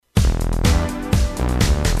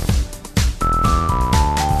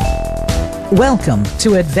Welcome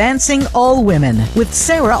to Advancing All Women with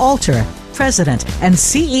Sarah Alter, President and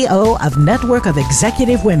CEO of Network of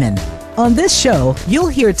Executive Women. On this show, you'll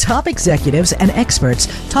hear top executives and experts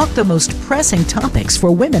talk the most pressing topics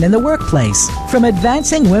for women in the workplace, from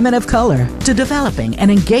advancing women of color to developing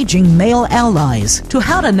and engaging male allies to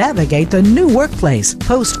how to navigate the new workplace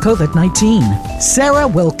post-COVID-19. Sarah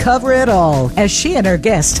will cover it all as she and her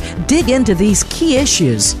guests dig into these key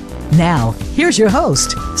issues. Now, here's your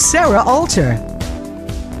host, Sarah Alter.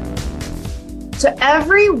 So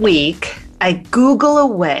every week, I Google a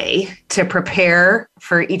way to prepare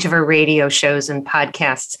for each of our radio shows and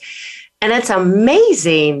podcasts. And it's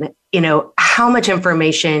amazing, how much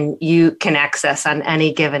information you can access on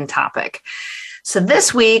any given topic. So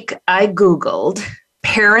this week, I Googled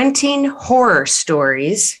parenting horror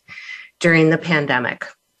stories during the pandemic.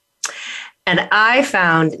 And I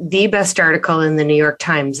found the best article in the New York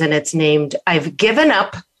Times, and it's named, "I've Given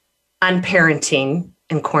Up on Parenting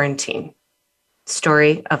in Quarantine,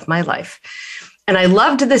 Story of My Life." And I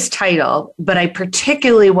loved this title, but I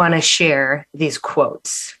particularly want to share these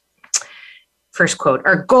quotes. First quote,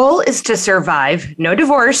 "Our goal is to survive, no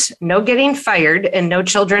divorce, no getting fired, and no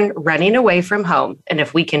children running away from home. And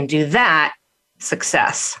if we can do that,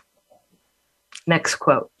 success." Next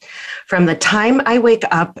quote, "From the time I wake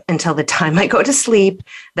up until the time I go to sleep,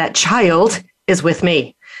 that child is with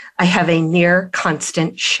me. I have a near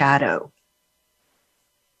constant shadow."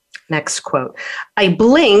 Next quote, "I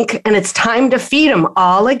blink and it's time to feed them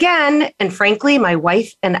all again. And frankly, my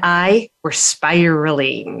wife and I were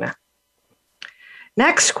spiraling."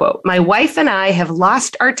 Next quote, "My wife and I have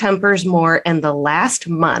lost our tempers more in the last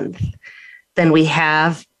month than we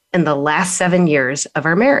have in the last 7 years of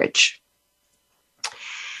our marriage."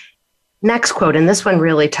 Next quote, and this one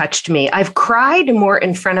really touched me. "I've cried more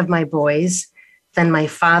in front of my boys than my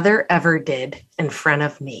father ever did in front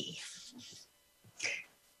of me."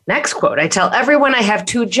 Next quote, "I tell everyone I have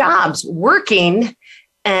 2 jobs, working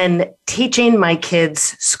and teaching my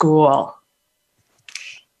kids school."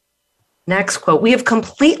 Next quote, "We have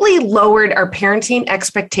completely lowered our parenting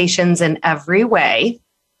expectations in every way."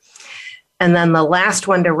 And then the last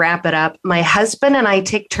one to wrap it up, "My husband and I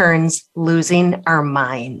take turns losing our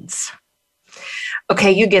minds."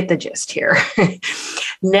 Okay, you get the gist here.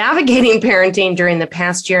 Navigating parenting during the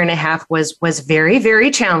past year and a half was very, very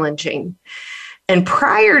challenging. And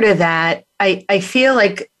prior to that, I feel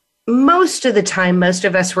like most of the time, most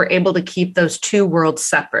of us were able to keep those 2 worlds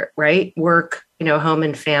separate, right? Work, home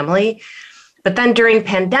and family. But then during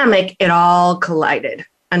pandemic, it all collided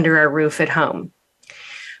under our roof at home.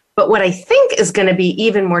 But what I think is going to be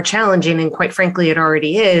even more challenging, and quite frankly, it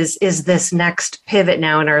already is this next pivot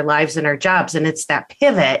now in our lives and our jobs. And it's that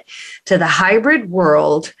pivot to the hybrid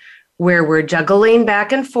world where we're juggling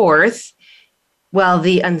back and forth while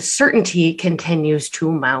the uncertainty continues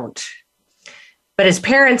to mount. But as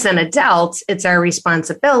parents and adults, it's our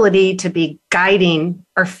responsibility to be guiding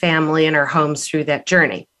our family and our homes through that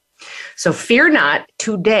journey. So fear not,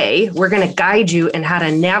 today, we're going to guide you in how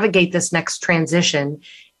to navigate this next transition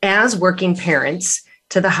as working parents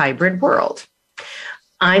to the hybrid world.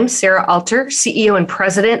 I'm Sarah Alter, CEO and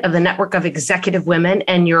President of the Network of Executive Women,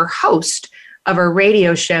 and your host of our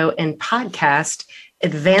radio show and podcast,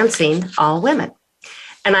 Advancing All Women.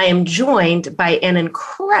 And I am joined by an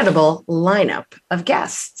incredible lineup of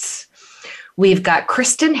guests. We've got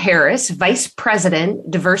Kristen Harris, Vice President,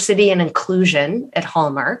 Diversity and Inclusion at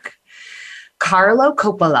Hallmark, Carlo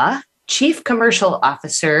Coppola, Chief Commercial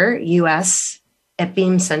Officer, U.S. at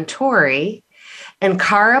Beam Suntory, and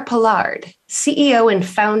Cara Pollard, CEO and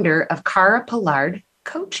founder of Cara Pollard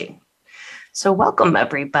Coaching. So welcome,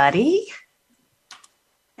 everybody.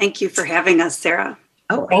 Thank you for having us, Sarah.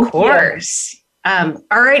 Oh, of course.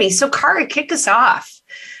 Alrighty, so Cara, kick us off.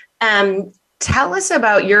 Tell us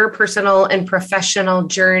about your personal and professional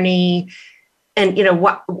journey, and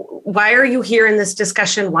why are you here in this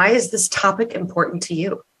discussion? Why is this topic important to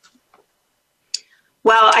you?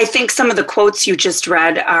 Well, I think some of the quotes you just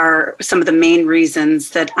read are some of the main reasons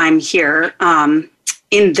that I'm here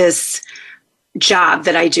in this job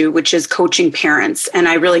that I do, which is coaching parents. And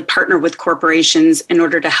I really partner with corporations in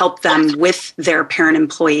order to help them with their parent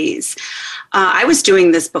employees. I was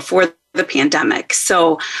doing this before the pandemic.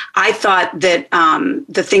 So I thought that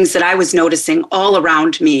the things that I was noticing all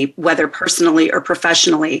around me, whether personally or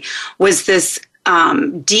professionally, was this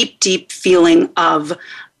deep, deep feeling of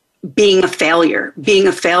being a failure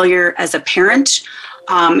as a parent.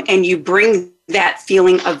 And you bring that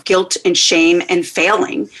feeling of guilt and shame and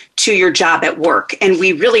failing to your job at work. And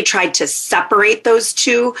we really tried to separate those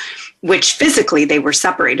two, which physically they were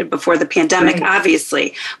separated before the pandemic,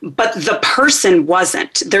 obviously, but the person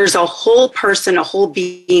wasn't. There's a whole person, a whole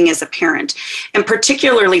being as a parent. And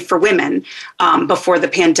particularly for women, before the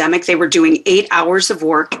pandemic, they were doing 8 hours of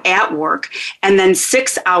work at work and then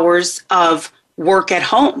 6 hours of work at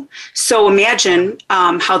home. So imagine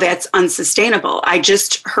how that's unsustainable. I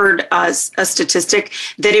just heard a statistic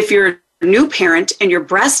that if you're a new parent and you're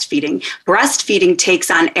breastfeeding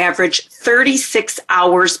takes on average 36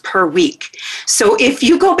 hours per week. So if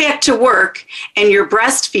you go back to work and you're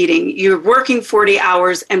breastfeeding, you're working 40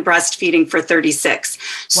 hours and breastfeeding for 36.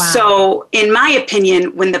 Wow. So in my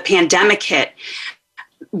opinion, when the pandemic hit,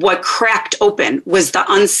 what cracked open was the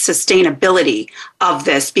unsustainability of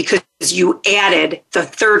this, because you added the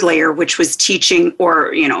third layer, which was teaching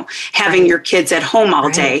or, having your kids at home all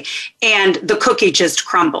day, and the cookie just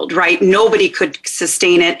crumbled, right? Nobody could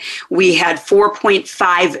sustain it. We had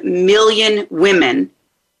 4.5 million women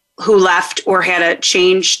who left or had to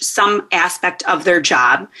change some aspect of their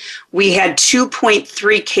job. We had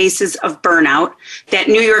 2.3 cases of burnout. That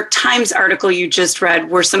New York Times article you just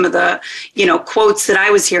read were some of the, quotes that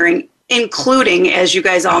I was hearing, including, as you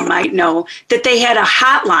guys all might know, that they had a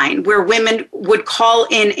hotline where women would call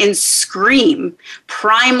in and scream,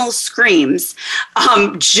 primal screams,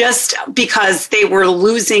 just because they were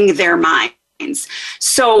losing their mind.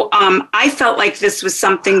 So I felt like this was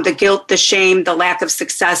something, the guilt, the shame, the lack of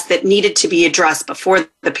success, that needed to be addressed before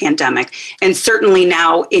the pandemic. And certainly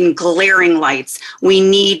now, in glaring lights, we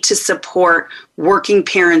need to support working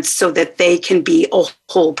parents so that they can be a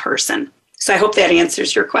whole person. So I hope that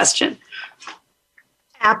answers your question.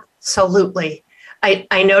 Absolutely.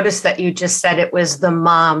 I noticed that you just said it was the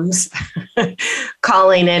moms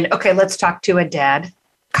calling in. Okay, let's talk to a dad.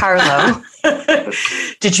 Carlo,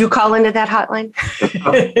 did you call into that hotline?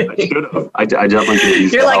 I should have. I definitely could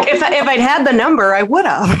use. You're like, if I'd had the number, I would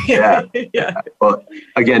have. Yeah. Well,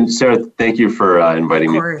 again, Sarah, thank you for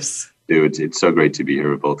inviting me. Of course. It's so great to be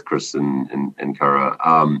here with both Kristen and Kara.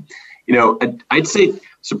 I'd say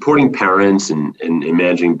supporting parents and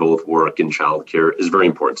managing both work and childcare is very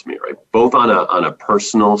important to me, right? Both on a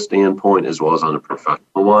personal standpoint as well as on a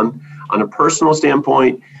professional one. On a personal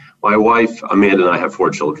standpoint, my wife, Amanda, and I have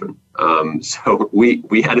 4 children. So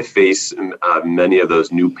we had to face many of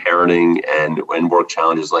those new parenting and work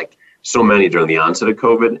challenges, like so many during the onset of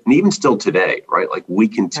COVID, and even still today, right? Like we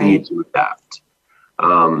continue to adapt.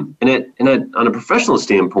 On a professional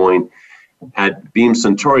standpoint, at Beam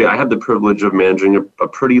Suntory, I had the privilege of managing a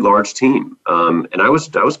pretty large team. And I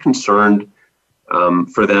was concerned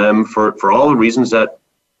for them for all the reasons that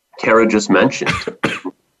Kara just mentioned.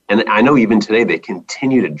 And I know even today they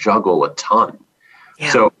continue to juggle a ton.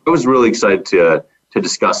 Yeah. So I was really excited to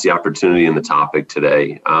discuss the opportunity and the topic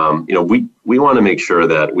today. We want to make sure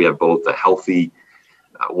that we have both a healthy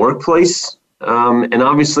workplace and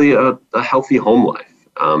obviously a healthy home life.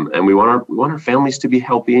 And we want our families to be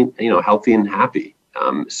healthy and happy.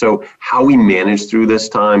 So how we manage through this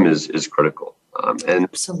time is critical. And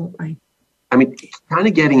absolutely. I mean, kind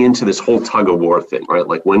of getting into this whole tug of war thing, right?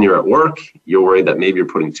 Like when you're at work, you're worried that maybe you're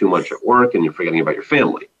putting too much at work and you're forgetting about your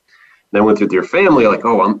family. Then with your family, like, I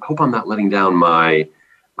hope I'm not letting down my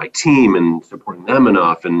team and supporting them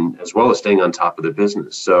enough, and as well as staying on top of the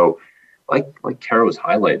business. So like Kara was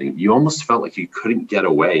highlighting, you almost felt like you couldn't get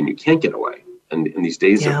away, and you can't get away. And these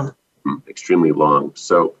days are extremely long.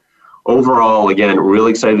 So overall, again,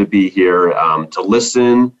 really excited to be here, to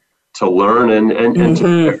listen, to learn, and to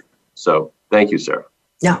share. So thank you, Sarah.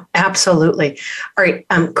 No, absolutely. All right,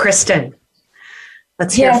 Kristen,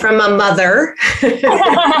 let's hear from a mother.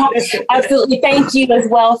 Absolutely. Thank you as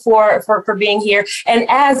well for being here. And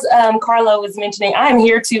as Carlo was mentioning, I'm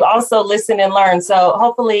here to also listen and learn. So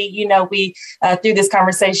hopefully, we through this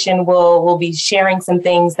conversation, we'll be sharing some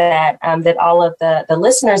things that all of the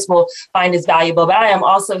listeners will find as valuable. But I am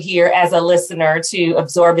also here as a listener to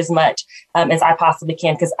absorb as much as I possibly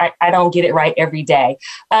can, because I don't get it right every day.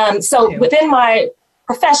 So within my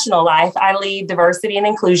professional life, I lead diversity and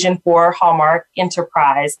inclusion for Hallmark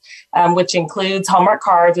Enterprise, which includes Hallmark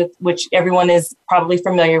Cards, which everyone is probably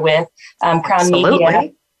familiar with, Crown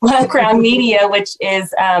Media, Crown Media, which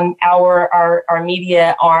is our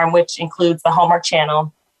media arm, which includes the Hallmark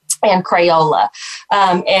Channel, and Crayola.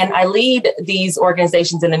 And I lead these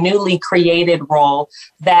organizations in a newly created role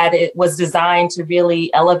that it was designed to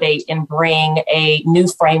really elevate and bring a new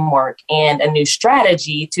framework and a new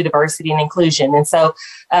strategy to diversity and inclusion. And so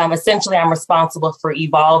essentially, I'm responsible for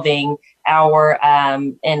evolving our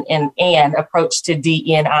and approach to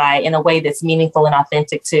DE&I in a way that's meaningful and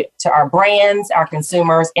authentic to our brands, our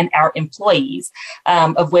consumers, and our employees,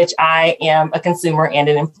 of which I am a consumer and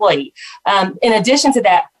an employee. In addition to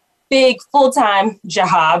that big full-time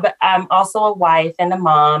job, I'm also a wife and a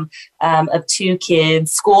mom of 2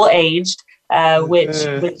 kids, school-aged. Which,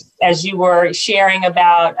 as you were sharing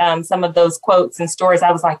about some of those quotes and stories,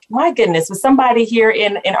 I was like, my goodness, was somebody here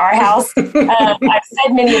in our house? I've said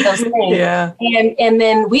many of those things. Yeah. And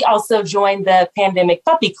then we also joined the Pandemic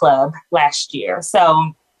Puppy Club last year.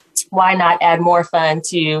 So why not add more fun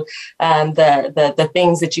to the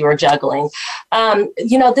things that you are juggling?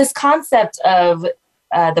 This concept of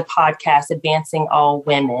the podcast, Advancing All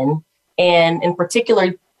Women, and in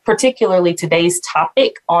particularly today's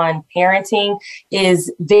topic on parenting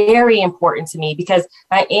is very important to me because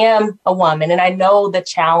I am a woman and I know the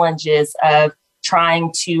challenges of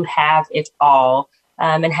trying to have it all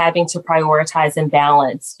and having to prioritize and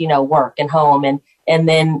balance, work and home and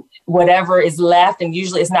then whatever is left, and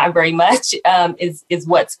usually it's not very much, is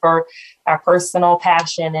what's for our personal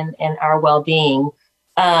passion and our well-being.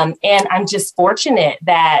 And I'm just fortunate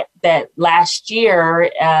that last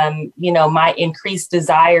year, my increased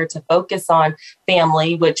desire to focus on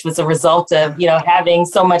family, which was a result of, having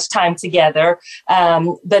so much time together,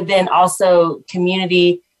 but then also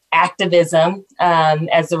community activism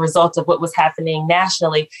as a result of what was happening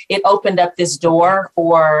nationally, it opened up this door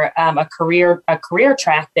for a career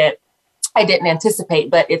track that I didn't anticipate,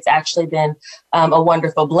 but it's actually been a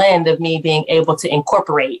wonderful blend of me being able to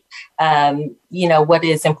incorporate, what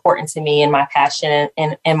is important to me and my passion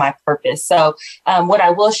and my purpose. So what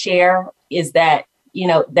I will share is that,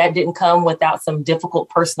 that didn't come without some difficult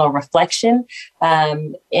personal reflection.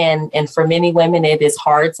 And for many women, it is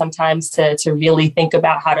hard sometimes to really think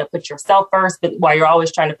about how to put yourself first, but while you're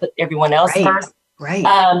always trying to put everyone else first. Right.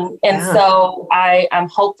 So I'm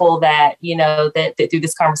hopeful that, that through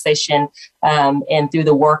this conversation and through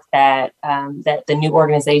the work that the new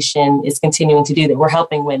organization is continuing to do, that we're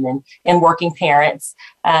helping women and working parents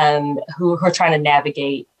who are trying to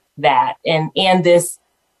navigate that. And this,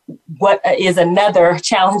 what is another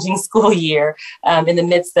challenging school year in the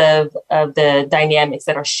midst of the dynamics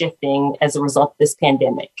that are shifting as a result of this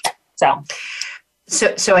pandemic.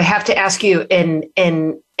 So I have to ask you,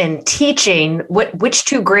 in teaching, which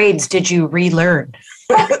 2 grades did you relearn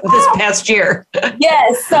this past year?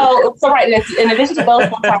 Yes, so right. In addition to those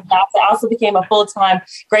full-time jobs, I also became a full-time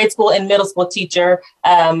grade school and middle school teacher,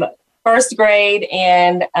 1st grade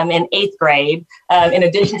and in 8th grade. In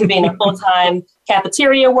addition to being a full-time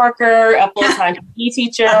cafeteria worker, a full-time PE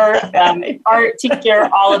teacher, art teacher,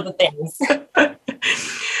 all of the things.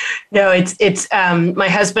 No, it's my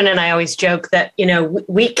husband and I always joke that,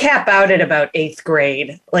 we cap out at about 8th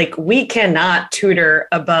grade. Like, we cannot tutor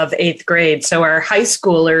above 8th grade. So our high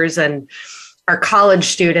schoolers and our college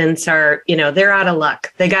students are, they're out of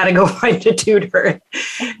luck. They got to go find a tutor.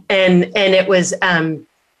 And it was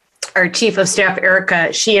our chief of staff,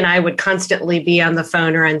 Erica, she and I would constantly be on the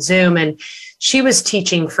phone or on Zoom, and she was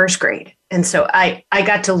teaching 1st grade. And so I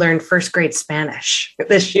got to learn 1st grade Spanish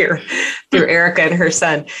this year through Erica and her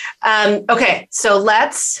son. Okay, so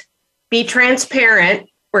let's be transparent.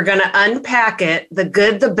 We're going to unpack it, the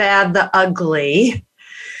good, the bad, the ugly.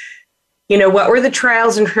 What were the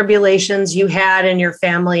trials and tribulations you had in your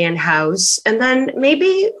family and house? And then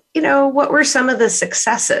maybe, what were some of the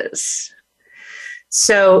successes?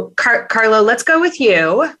 So, Carlo, let's go with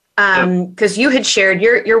you, because you had shared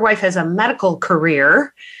your wife has a medical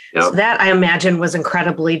career. Yep. So that, I imagine, was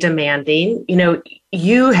incredibly demanding.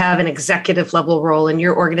 You have an executive level role in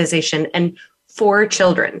your organization and 4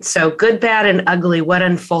 children. So good, bad, and ugly. What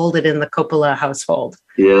unfolded in the Coppola household?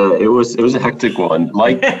 Yeah, it was a hectic one.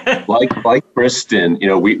 Like Kristen,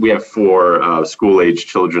 we have 4 school-age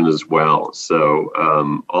children as well.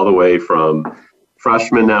 So all the way from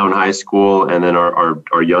freshmen now in high school, and then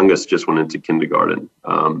our youngest just went into kindergarten.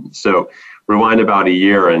 So rewind about a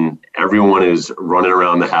year, and everyone is running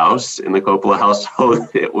around the house in the Coppola household.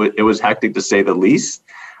 It was hectic, to say the least.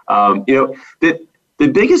 The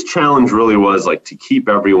biggest challenge really was to keep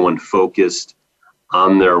everyone focused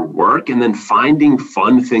on their work and then finding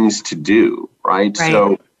fun things to do, right?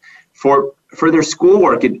 So for their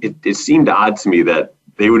schoolwork, it seemed odd to me that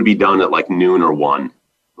they would be done at noon or 1.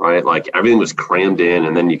 Right? Everything was crammed in,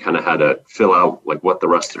 and then you kind of had to fill out what the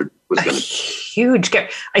rest was going to be. Huge gap.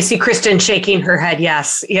 I see Kristen shaking her head.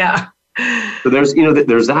 Yes. Yeah. So there's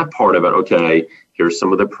that part of it. Okay, here's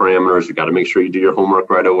some of the parameters. You got to make sure you do your homework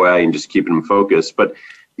right away and just keeping them focused. But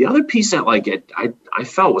the other piece that I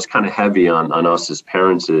felt was kind of heavy on us as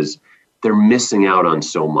parents is they're missing out on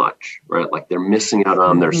so much, right? They're missing out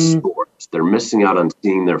on their sports. relationships. They're missing out on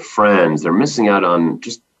seeing their friends. They're missing out on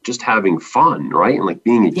just having fun, right? And like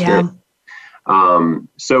being a kid.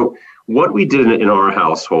 So what we did in our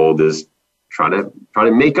household is try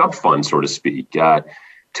to make up fun, so to speak.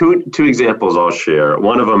 Two examples I'll share.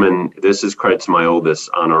 One of them, and this is credit to my oldest,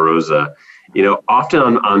 Ana Rosa.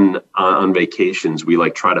 Often on vacations, we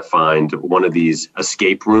like try to find one of these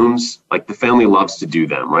escape rooms. Like the family loves to do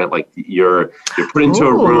them, right? Like you're put into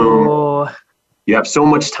a room. You have so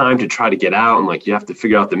much time to try to get out, and like you have to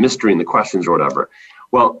figure out the mystery and the questions or whatever.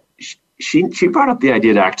 Well, she brought up the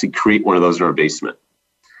idea to actually create one of those in our basement.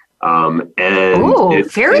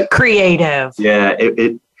 Very creative. Yeah,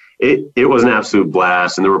 it was an absolute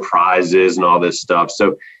blast, and there were prizes and all this stuff.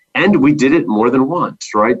 And we did it more than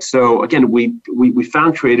once, right? So again, we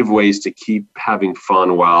found creative ways to keep having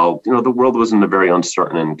fun while, the world was in a very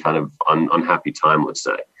uncertain and kind of unhappy time, let's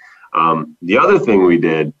say. The other thing we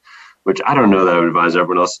did, which I don't know that I would advise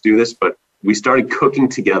everyone else to do this, but we started cooking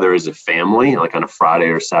together as a family, like on a Friday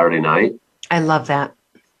or Saturday night. I love that.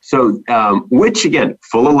 So, which again,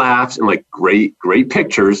 full of laughs and like great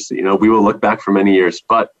pictures, we will look back for many years.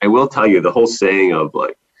 But I will tell you the whole saying of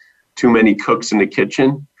like too many cooks in the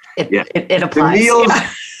kitchen. It applies.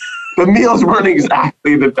 The meals weren't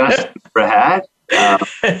exactly the best we ever had.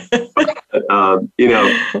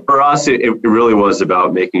 For us, it really was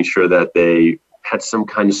about making sure that they had some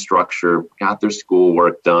kind of structure, got their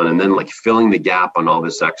schoolwork done, and then like filling the gap on all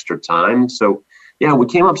this extra time. So, yeah, we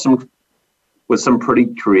came up with some pretty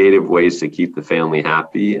creative ways to keep the family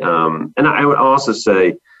happy. And I would also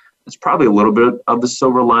say it's probably a little bit of the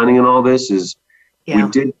silver lining in all this is we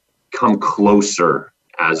did come closer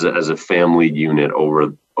as a family unit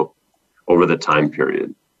over the time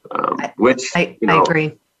period, which I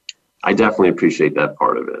agree. I definitely appreciate that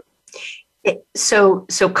part of it. So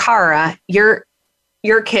Cara, your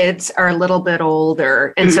kids are a little bit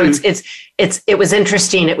older, and so it was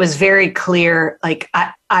interesting. It was very clear. Like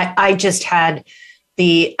I just had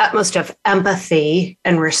the utmost of empathy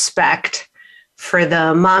and respect for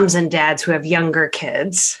the moms and dads who have younger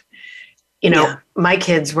kids. My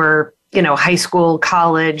kids were, high school,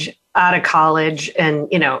 college, out of college. And,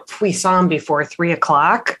 if we saw them before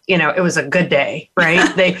 3:00, it was a good day,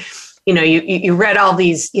 right? They, you read all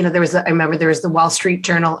these, I remember there was the Wall Street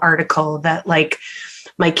Journal article that like,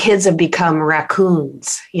 my kids have become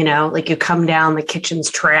raccoons, like you come down, the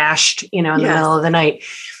kitchen's trashed, in the middle of the night.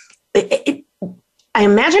 I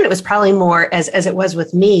imagine it was probably more as it was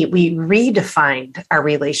with me. We redefined our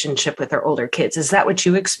relationship with our older kids. Is that what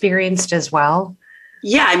you experienced as well?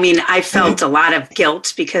 Yeah, I felt a lot of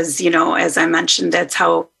guilt because, as I mentioned, that's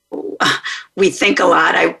how we think a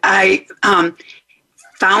lot. I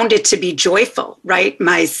found it to be joyful, right?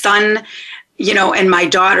 My son, and my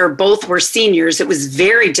daughter both were seniors. It was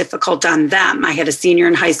very difficult on them. I had a senior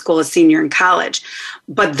in high school, a senior in college,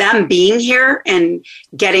 but them being here and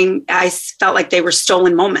I felt like they were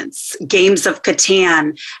stolen moments, games of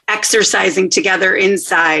Catan, exercising together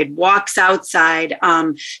inside, walks outside.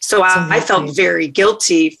 So I felt very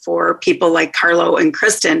guilty for people like Carlo and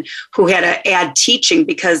Kristen who had to add teaching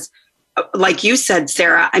because like you said,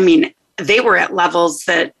 Sarah, they were at levels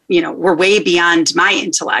that, were way beyond my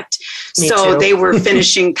intellect. So they were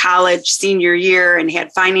finishing college senior year and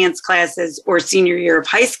had finance classes or senior year of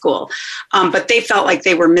high school. But they felt like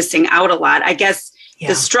they were missing out a lot. I guess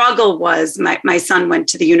the struggle was my son went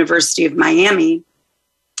to the University of Miami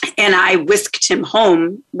and I whisked him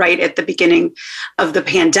home right at the beginning of the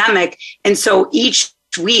pandemic. And so each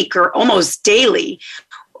week or almost daily,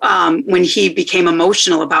 when he became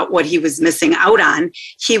emotional about what he was missing out on,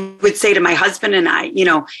 he would say to my husband and I,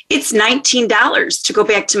 it's $19 to go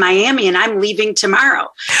back to Miami and I'm leaving tomorrow.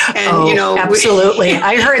 And, absolutely.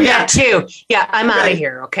 I heard that too. Yeah. I'm out of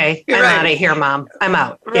here. Okay. I'm out of here, Mom. I'm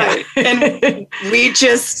out. Right. Yeah. And we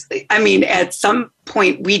just, at some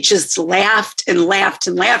point we just laughed and laughed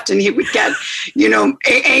and laughed and he would get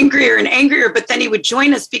angrier and angrier, but then he would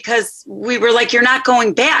join us because we were like, you're not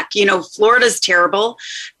going back. Florida's terrible,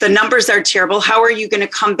 the numbers are terrible, how are you going to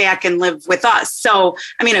come back and live with us? So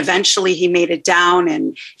eventually he made it down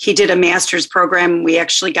and he did a master's program. We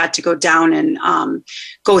actually got to go down and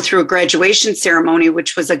go through a graduation ceremony,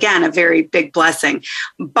 which was again a very big blessing,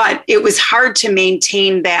 but it was hard to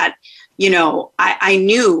maintain that. I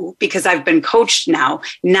knew because I've been coached now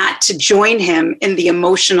not to join him in the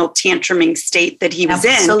emotional tantruming state that he was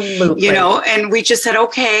in, and we just said,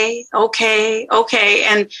 okay.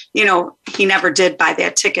 And, he never did buy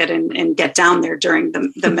that ticket and get down there during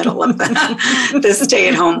the middle of the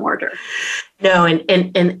stay-at-home order. No.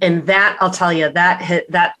 And that, I'll tell you,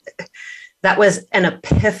 that was an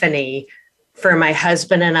epiphany for my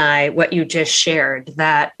husband and I, what you just shared,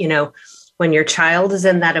 that, when your child is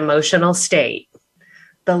in that emotional state,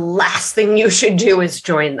 the last thing you should do is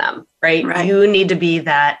join them, right? You need to be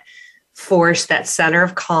that force, that center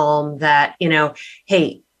of calm, that,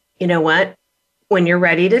 hey, you know what? When you're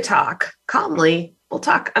ready to talk calmly, we'll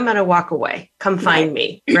talk. I'm going to walk away. Come find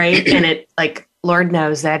me. Right. And it, like, Lord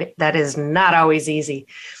knows that is not always easy.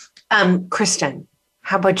 Kristen,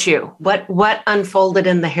 how about you? What unfolded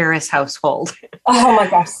in the Harris household? Oh my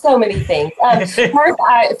gosh, so many things.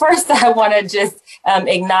 First, I want to just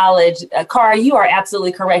acknowledge, Cara, you are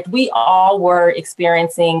absolutely correct. We all were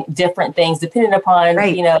experiencing different things depending upon,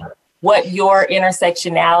 what your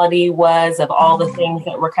intersectionality was of all the things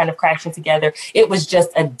that were kind of crashing together. It was just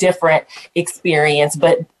a different experience,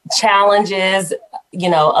 but challenges,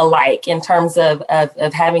 alike in terms of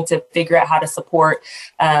having to figure out how to support,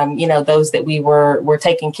 those that we were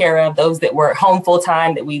taking care of, those that were home full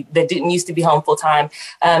time, that didn't used to be home full time.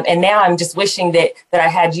 And now I'm just wishing that I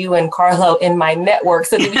had you and Carlo in my network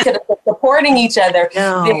so that we could have been supporting each other.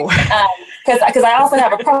 No. Because I also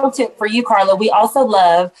have a pro tip for you, Carlo. We also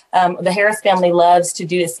love, the Harris family loves to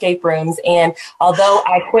do escape rooms. And although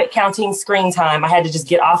I quit counting screen time, I had to just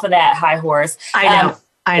get off of that high horse. I know.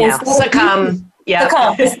 Succumb. Yeah.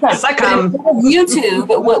 Succumb. YouTube,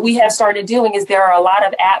 what we have started doing is there are a lot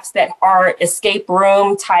of apps that are escape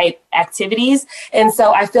room type activities. And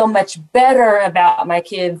so I feel much better about my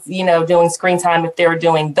kids, doing screen time if they're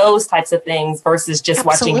doing those types of things versus just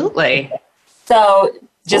watching. Absolutely. So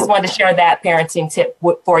just wanted to share that parenting tip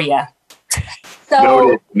for you.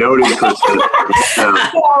 So, noted, Kristen.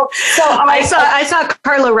 I saw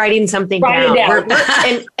Carla writing something down.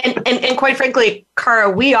 And quite frankly,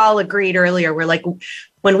 Cara, we all agreed earlier. We're like,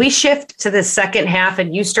 when we shift to the second half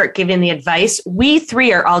and you start giving the advice, we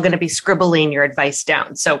three are all going to be scribbling your advice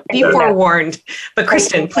down. So be forewarned. But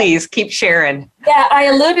Kristen, please keep sharing. Yeah, I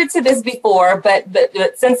alluded to this before, but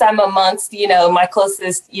since I'm amongst, my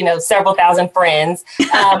closest, several thousand friends,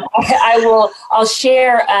 I'll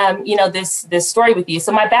share, this story with you.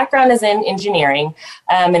 So my background is in engineering,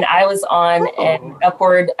 and I was on an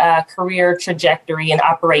upward career trajectory in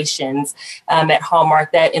operations at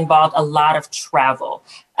Hallmark that involved a lot of travel.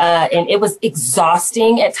 And it was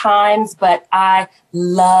exhausting at times, but I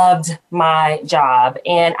loved my job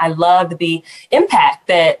and I loved the impact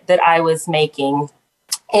that I was making.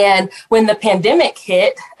 And when the pandemic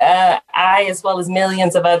hit, I, as well as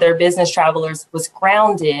millions of other business travelers, was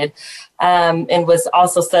grounded and was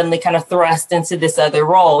also suddenly kind of thrust into this other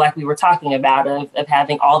role, like we were talking about, of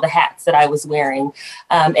having all the hats that I was wearing.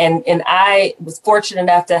 And I was fortunate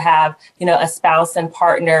enough to have, a spouse and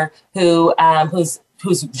partner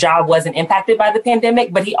whose job wasn't impacted by the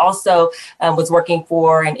pandemic, but he also was working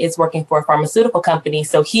for and is working for a pharmaceutical company.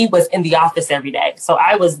 So he was in the office every day. So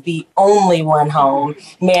I was the only one home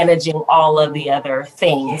managing all of the other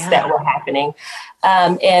things that were happening.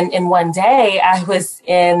 And one day I was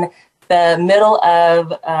in the middle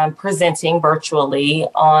of presenting virtually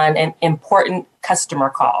on an important customer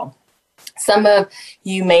call. Some of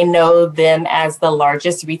you may know them as the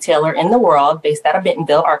largest retailer in the world, based out of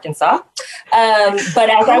Bentonville, Arkansas. But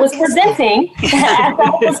as I was presenting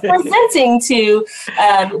to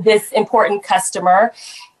this important customer,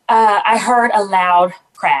 I heard a loud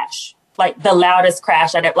crash, like the loudest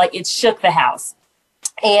crash like it shook the house.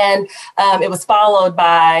 And it was followed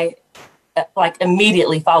by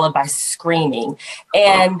immediately followed by screaming.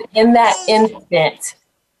 And in that instant,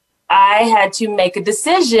 I had to make a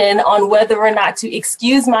decision on whether or not to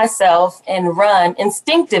excuse myself and run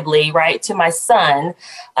instinctively, right, to my son,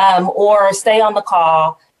 or stay on the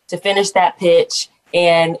call to finish that pitch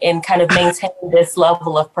and kind of maintain this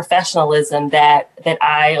level of professionalism that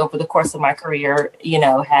I, over the course of my career,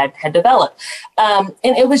 had developed. And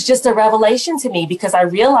it was just a revelation to me because I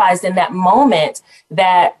realized in that moment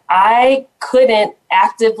that I couldn't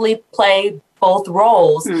actively play both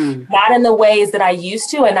roles, not in the ways that I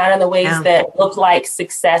used to and not in the ways that looked like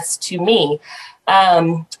success to me.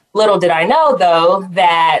 Little did I know, though,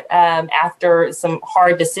 that after some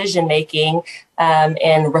hard decision making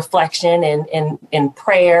and reflection and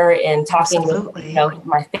prayer and talking with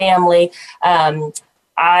my family,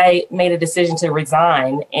 I made a decision to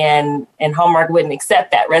resign, and Hallmark wouldn't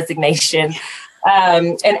accept that resignation.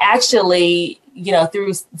 And actually,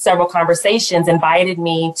 through several conversations, invited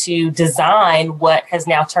me to design what has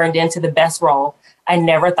now turned into the best role I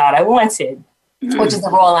never thought I wanted, which is the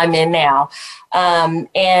role I'm in now. And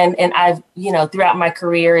I've, throughout my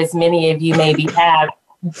career, as many of you maybe have,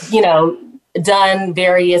 done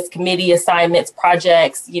various committee assignments,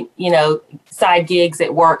 projects, you know, side gigs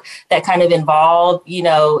at work that kind of involve, you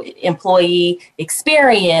know, employee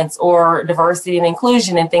experience or diversity and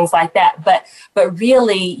inclusion and things like that. But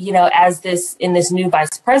really, you know, in this new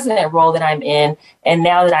vice president role that I'm in, and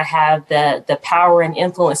now that I have the power and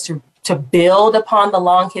influence to build upon the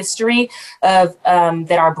long history of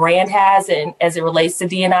that our brand has, and as it relates to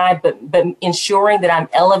D&I, but ensuring that I'm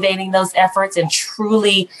elevating those efforts and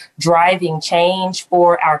truly driving change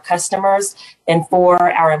for our customers and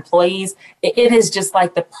for our employees, it is just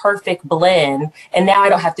like the perfect blend. And now I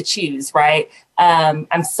don't have to choose, right?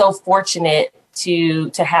 I'm so fortunate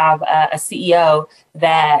to have a CEO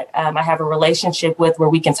that I have a relationship with, where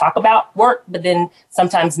we can talk about work, but then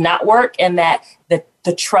sometimes not work, and that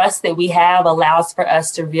the trust that we have allows for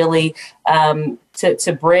us to really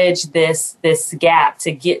to bridge this gap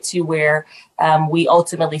to get to where we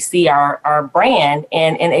ultimately see our brand,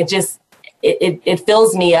 and it just it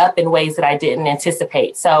fills me up in ways that I didn't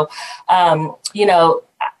anticipate. So you know,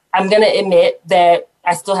 I'm going to admit that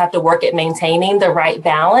I still have to work at maintaining the right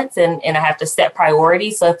balance, and I have to set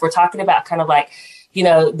priorities. So if we're talking about kind of like, you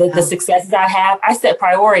know, the successes I have, I set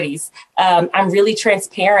priorities. I'm really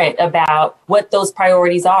transparent about what those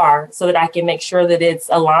priorities are so that I can make sure that it's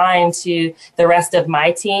aligned to the rest of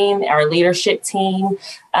my team, our leadership team.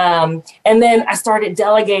 And then I started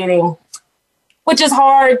delegating, which is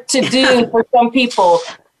hard to do for some people.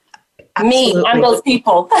 Absolutely. Me, I'm those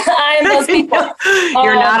people. I am those people.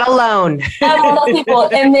 You're not alone. I'm one of those people.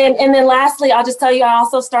 And then lastly, I'll just tell you, I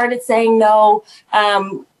also started saying no.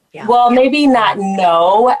 Well, maybe not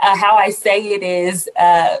no, how I say it is,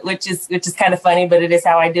 which is kind of funny, but it is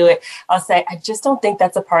how I do it. I'll say, I just don't think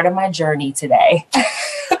that's a part of my journey today.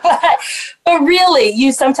 but really,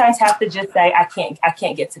 you sometimes have to just say, I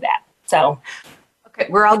can't get to that. So, okay,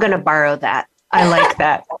 we're all going to borrow that. I like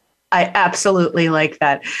that. I absolutely like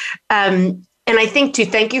that. And I think too,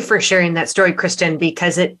 thank you for sharing that story, Kristen,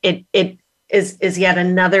 because it is yet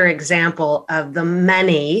another example of the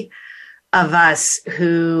many of us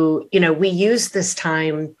who, you know, we use this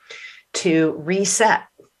time to reset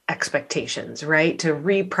expectations, right? To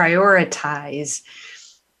reprioritize.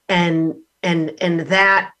 And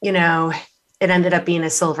that, you know, it ended up being a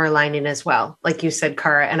silver lining as well. Like you said,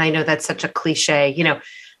 Cara, and I know that's such a cliche, you know,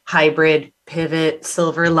 hybrid, pivot,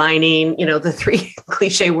 silver lining, you know, the three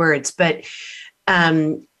cliche words, but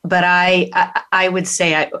I would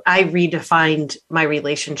say I redefined my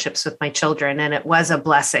relationships with my children, and it was a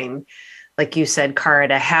blessing, like you said, Cara,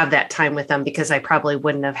 to have that time with them, because I probably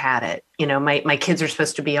wouldn't have had it. You know, my kids are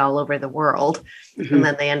supposed to be all over the world, mm-hmm. and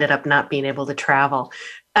then they ended up not being able to travel.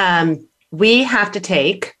 We have to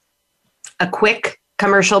take a quick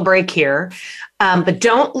commercial break here, but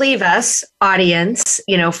don't leave us, audience.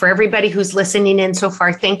 You know, for everybody who's listening in so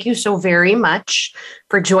far, thank you so very much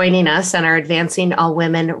for joining us on our Advancing All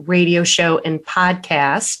Women radio show and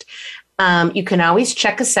podcast. You can always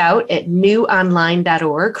check us out at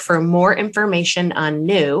newonline.org for more information on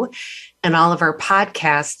New and all of our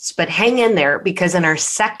podcasts. But hang in there, because in our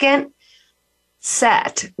second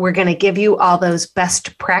set, we're going to give you all those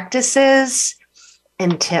best practices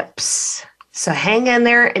and tips. So hang in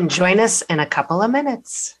there and join us in a couple of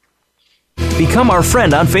minutes. Become our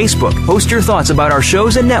friend on Facebook. Post your thoughts about our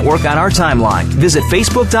shows and network on our timeline. Visit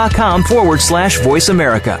facebook.com/Voice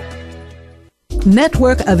America.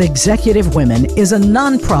 Network of Executive Women is a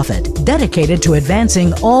nonprofit dedicated to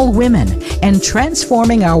advancing all women and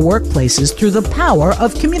transforming our workplaces through the power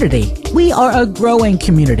of community. We are a growing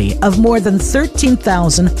community of more than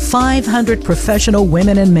 13,500 professional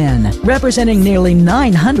women and men, representing nearly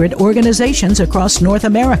 900 organizations across North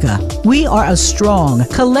America. We are a strong,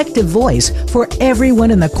 collective voice for everyone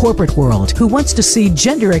in the corporate world who wants to see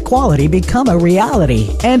gender equality become a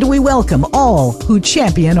reality. And we welcome all who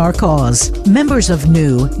champion our cause. Members of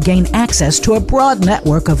New gain access to a broad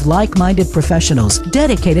network of like-minded professionals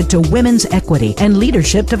dedicated to women's equity and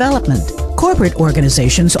leadership development. Corporate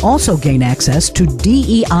organizations also gain access to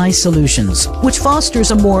DEI Solutions, which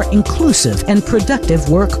fosters a more inclusive and productive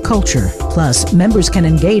work culture. Plus, members can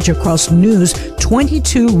engage across New's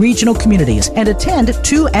 22 regional communities and attend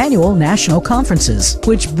 2 annual national conferences,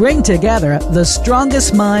 which bring together the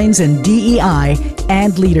strongest minds in DEI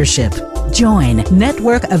and leadership. Join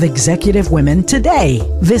Network of Executive Women today.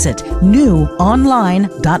 Visit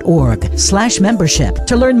newonline.org/membership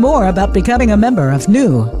to learn more about becoming a member of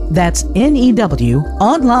New. That's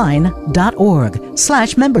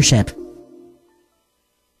newonline.org/membership.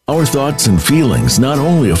 Our thoughts and feelings not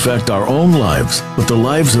only affect our own lives, but the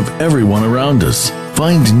lives of everyone around us.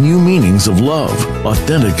 Find new meanings of love,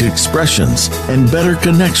 authentic expressions, and better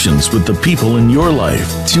connections with the people in your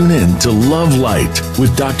life. Tune in to Love Light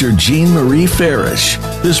with Dr. Jean Marie Farish.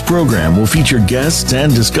 This program will feature guests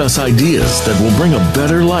and discuss ideas that will bring a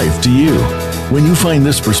better life to you. When you find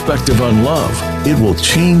this perspective on love, it will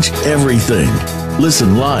change everything.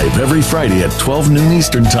 Listen live every Friday at 12 noon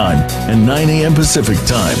Eastern Time and 9 a.m. Pacific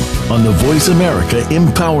Time on the Voice America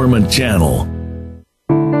Empowerment Channel.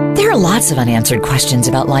 There are lots of unanswered questions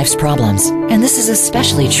about life's problems, and this is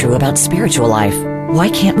especially true about spiritual life. Why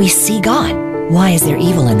can't we see God? Why is there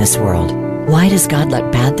evil in this world? Why does God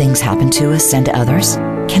let bad things happen to us and to others?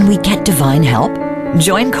 Can we get divine help?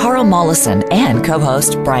 Join Carl Mollison and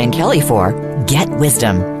co-host Brian Kelly for Get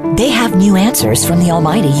Wisdom. They have new answers from the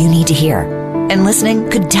Almighty you need to hear. And listening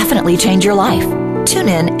could definitely change your life. Tune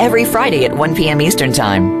in every Friday at 1 p.m. Eastern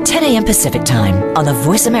Time, 10 a.m. Pacific Time on the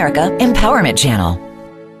Voice America Empowerment Channel.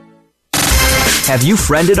 Have you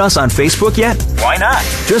friended us on Facebook yet? Why not?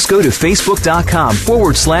 Just go to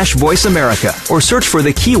facebook.com/Voice America or search for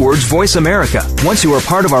the keywords Voice America. Once you are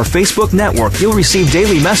part of our Facebook network, you'll receive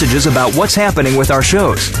daily messages about what's happening with our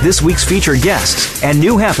shows, this week's featured guests, and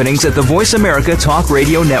new happenings at the Voice America Talk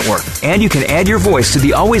Radio Network. And you can add your voice to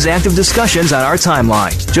the always active discussions on our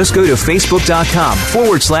timeline. Just go to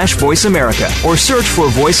facebook.com/Voice America or search for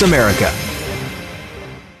Voice America.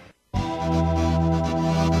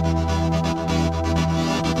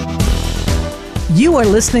 You are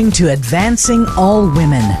listening to Advancing All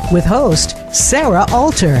Women with host Sarah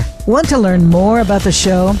Alter. Want to learn more about the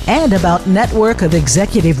show and about Network of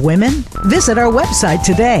Executive Women? Visit our website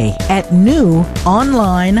today at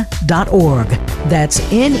newonline.org. That's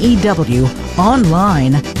NEW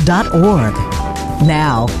online.org.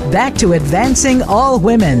 Now, back to Advancing All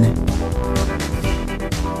Women.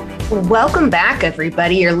 Welcome back,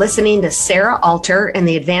 everybody. You're listening to Sarah Alter and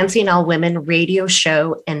the Advancing All Women radio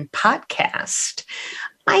show and podcast.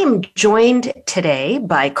 I am joined today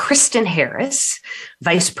by Kristen Harris,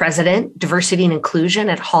 Vice President, Diversity and Inclusion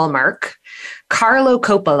at Hallmark, Carlo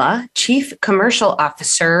Coppola, Chief Commercial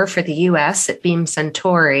Officer for the U.S. at Beam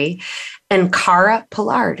Suntory, and Cara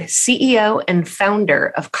Pollard, CEO and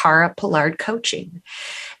founder of Cara Pollard Coaching.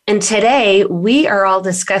 And today we are all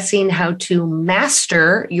discussing how to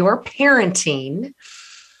master your parenting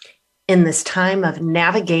in this time of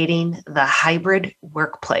navigating the hybrid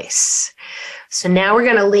workplace. So now we're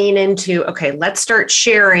going to lean into, okay, let's start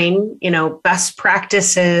sharing, best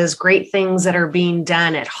practices, great things that are being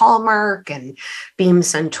done at Hallmark and Beam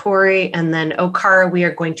Suntory. And then, Cara, we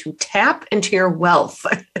are going to tap into your wealth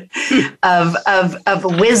of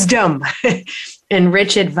wisdom and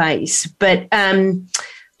rich advice. But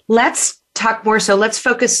let's talk more. So let's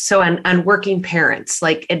focus on working parents,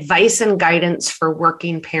 like advice and guidance for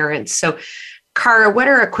working parents. So, Cara, what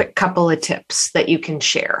are a quick couple of tips that you can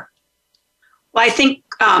share? Well, I think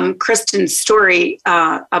Kristen's story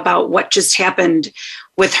about what just happened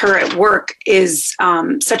with her at work is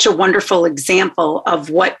such a wonderful example of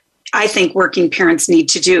what I think working parents need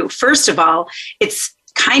to do. First of all, it's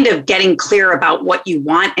kind of getting clear about what you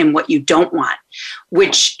want and what you don't want,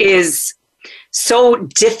 which is so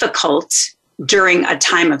difficult during a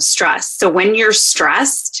time of stress. So when you're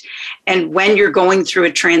stressed and when you're going through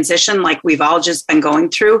a transition like we've all just been going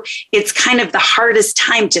through, it's kind of the hardest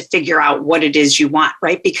time to figure out what it is you want,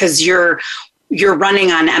 right? Because you're running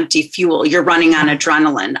on empty fuel. You're running on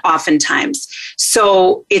adrenaline oftentimes.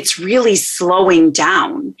 So it's really slowing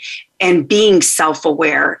down and being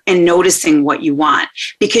self-aware and noticing what you want,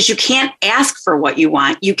 because you can't ask for what you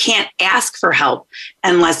want. You can't ask for help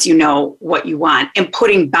unless you know what you want, and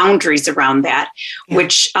putting boundaries around that,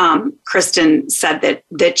 which Kristen said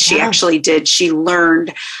that she actually did. She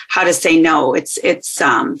learned how to say no. It's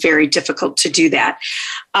very difficult to do that.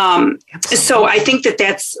 So I think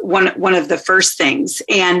that's one of the first things.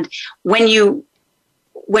 And when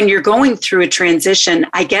you're going through a transition,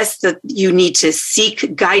 I guess that you need to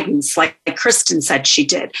seek guidance, like Kristen said she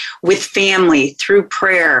did, with family, through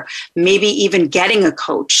prayer, maybe even getting a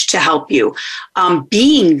coach to help you.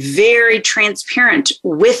 Being very transparent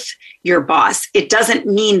with your boss. It doesn't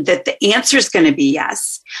mean that the answer is going to be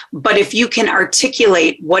yes, but if you can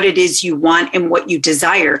articulate what it is you want and what you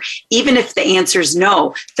desire, even if the answer is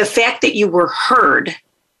no, the fact that you were heard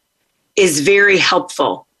is very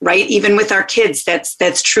helpful. Right? Even with our kids,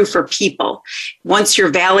 that's true for people. Once you're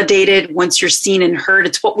validated, once you're seen and heard,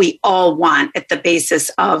 it's what we all want at the basis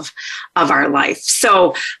of our life.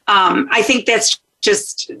 So I think that's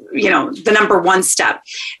just, the number one step.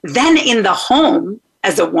 Then in the home,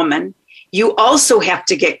 as a woman, you also have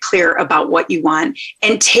to get clear about what you want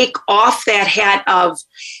and take off that hat of,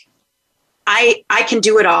 I can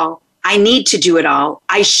do it all. I need to do it all.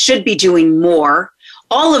 I should be doing more.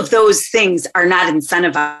 All of those things are not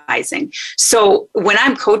incentivizing. So when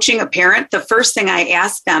I'm coaching a parent, the first thing I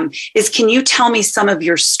ask them is, can you tell me some of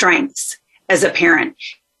your strengths as a parent?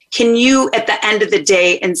 Can you, at the end of the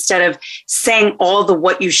day, instead of saying all the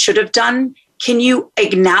what you should have done, can you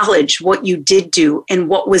acknowledge what you did do and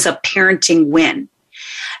what was a parenting win?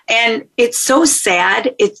 And it's so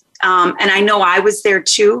sad. And I know I was there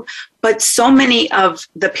too, but so many of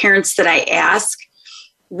the parents that I ask,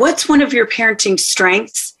 what's one of your parenting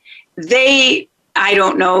strengths? They, I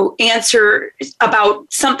don't know, answer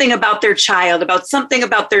about something about their child, about something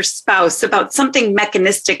about their spouse, about something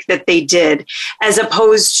mechanistic that they did, as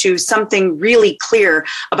opposed to something really clear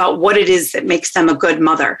about what it is that makes them a good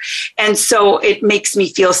mother. And so it makes me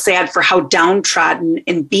feel sad for how downtrodden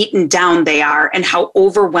and beaten down they are, and how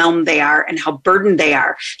overwhelmed they are, and how burdened they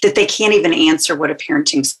are, that they can't even answer what a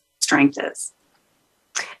parenting strength is.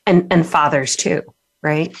 And fathers too,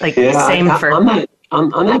 right? Like same for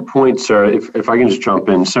on that point, Sarah. If I can just jump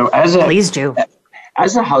in. So please do.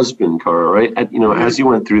 As a husband, Cara, right? As you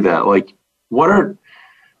went through that, like, what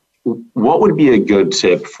would be a good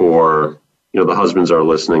tip for the husbands are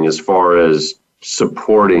listening as far as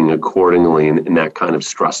supporting accordingly in that kind of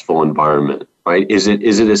stressful environment, right? Is it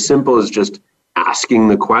as simple as just asking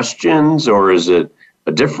the questions, or is it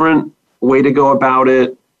a different way to go about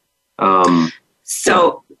it?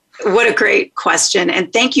 What a great question.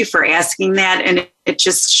 And thank you for asking that. And it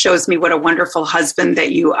just shows me what a wonderful husband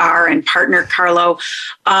that you are, and partner, Carlo.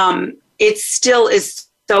 It still is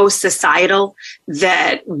so societal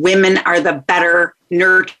that women are the better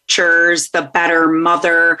nurturers, the better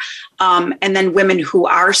mother. And then women who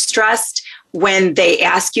are stressed, when they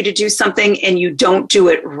ask you to do something and you don't do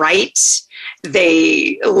it right,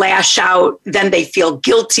 they lash out. Then they feel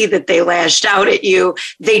guilty that they lashed out at you.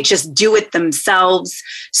 They just do it themselves.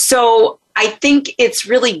 So I think it's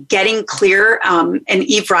really getting clear. And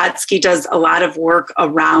Eve Rodsky does a lot of work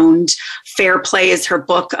around Fair Play, is her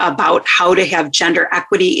book about how to have gender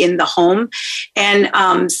equity in the home. And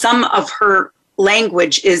some of her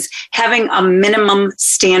language is having a minimum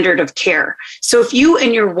standard of care. So if you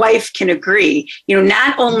and your wife can agree,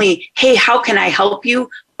 not only, hey, how can I help you,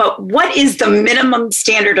 but what is the minimum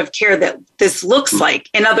standard of care that this looks like?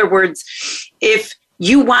 In other words, if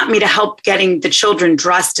you want me to help getting the children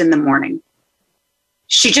dressed in the morning,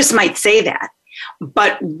 she just might say that.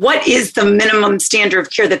 But what is the minimum standard of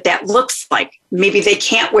care that looks like? Maybe they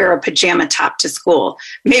can't wear a pajama top to school.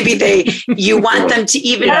 Maybe you want them to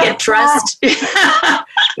even get dressed.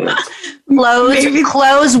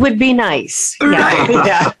 Clothes would be nice.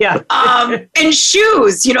 Right. Yeah. And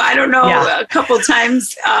shoes, I don't know, a couple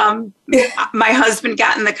times my husband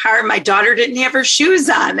got in the car and my daughter didn't have her shoes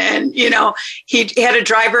on. And, he had to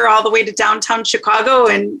drive her all the way to downtown Chicago,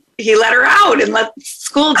 and he let her out and let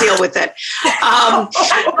school deal with it.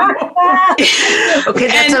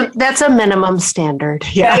 Okay, that's a minimum standard.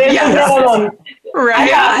 Yeah. Minimum.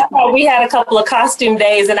 Right. We had a couple of costume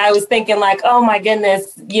days, and I was thinking, like, oh my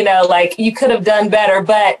goodness, like you could have done better,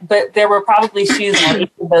 but there were probably shoes on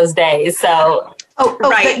each of those days. So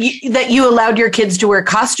right, that you allowed your kids to wear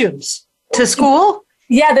costumes to school.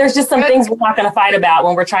 Yeah, there's just some things we're not going to fight about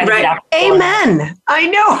when we're trying to get out. Amen. I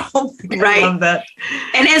know. Right. I love that.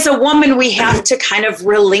 And as a woman, we have to kind of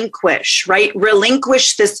relinquish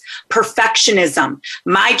this perfectionism.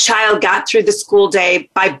 My child got through the school day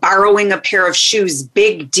by borrowing a pair of shoes.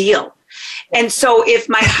 Big deal. And so if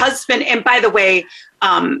my husband, and by the way,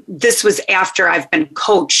 this was after I've been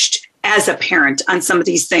coached as a parent on some of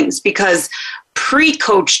these things, because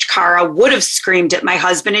pre-coached Cara would have screamed at my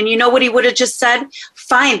husband, and you know what he would have just said?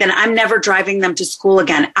 Fine, then I'm never driving them to school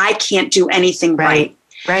again. I can't do anything right.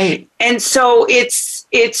 Right. And so it's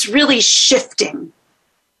really shifting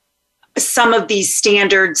some of these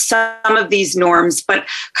standards, some of these norms. But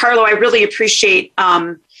Carlo, I really appreciate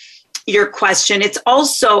your question. It's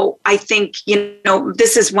also, I think,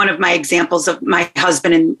 this is one of my examples of my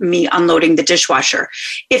husband and me unloading the dishwasher.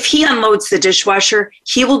 If he unloads the dishwasher,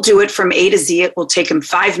 he will do it from A to Z. It will take him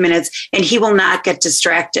 5 minutes, and he will not get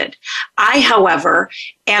distracted. I, however,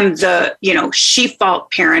 am the,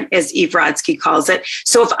 she-fault parent, as Eve Rodsky calls it.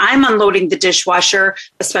 So if I'm unloading the dishwasher,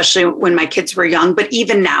 especially when my kids were young, but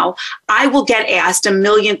even now, I will get asked a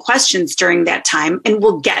million questions during that time and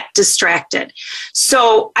will get distracted.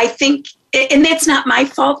 So I think, and that's not my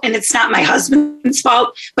fault, and it's not my husband's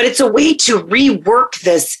fault, but it's a way to rework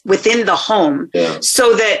this within the home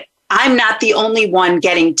so that I'm not the only one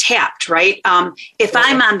getting tapped, right? If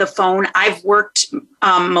I'm on the phone, I've worked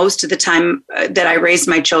most of the time that I raised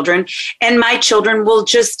my children, and my children will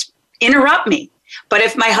just interrupt me. But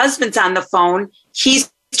if my husband's on the phone, he's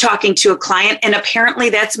talking to a client, and apparently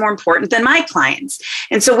that's more important than my clients.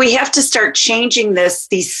 And so we have to start changing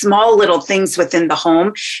these small little things within the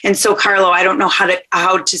home. And so, Carlo, I don't know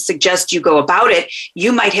how to suggest you go about it.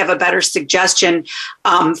 You might have a better suggestion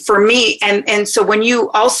for me. And so when you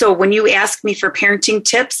ask me for parenting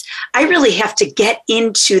tips, I really have to get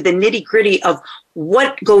into the nitty-gritty of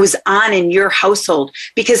what goes on in your household,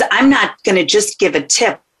 because I'm not going to just give a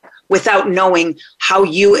tip without knowing how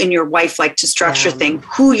you and your wife like to structure things,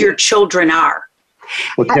 who your children are.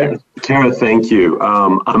 Well, Kara, thank you.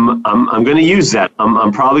 I'm going to use that.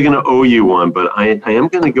 I'm probably going to owe you one, but I am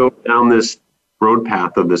going to go down this road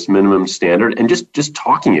path of this minimum standard and just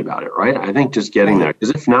talking about it, right? I think just getting there, because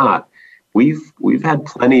if not, we've had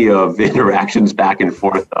plenty of interactions back and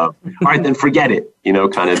forth of, all right, then forget it,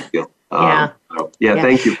 kind of deal.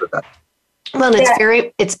 Thank you for that. Well,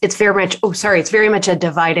 it's very much a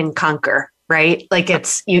divide and conquer, right? Like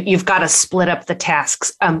it's, you've got to split up the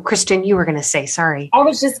tasks. Kristen, you were going to say, sorry. I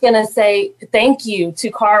was just going to say thank you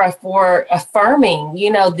to Cara for affirming,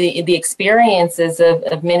 the experiences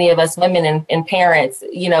of many of us women and parents,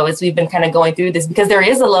 as we've been kind of going through this, because there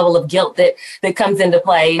is a level of guilt that comes into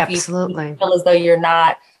play. Absolutely. If you feel as though you're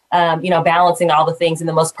not, balancing all the things in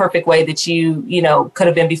the most perfect way that you could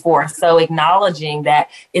have been before. So acknowledging that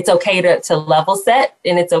it's okay to level set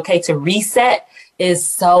and it's okay to reset is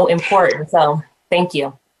so important. So thank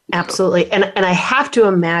you. Absolutely. And I have to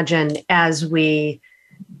imagine, as we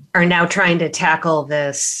are now trying to tackle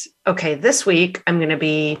this, okay, this week I'm going to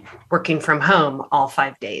be working from home all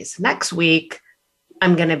 5 days. Next week,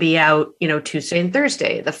 I'm going to be out, Tuesday and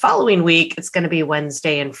Thursday. The following week, it's going to be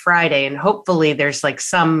Wednesday and Friday. And hopefully there's like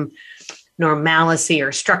some normalcy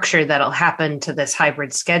or structure that'll happen to this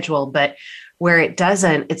hybrid schedule. But where it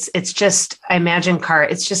doesn't, it's just, I imagine, Cara,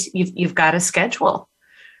 it's just, you've got a schedule,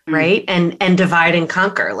 right? And divide and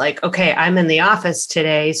conquer. Like, okay, I'm in the office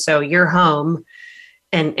today, so you're home.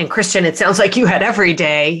 And Kristen, it sounds like you had every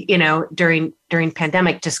day, during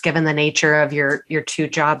pandemic, just given the nature of your two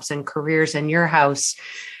jobs and careers in your house.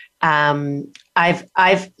 I've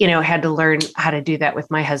had to learn how to do that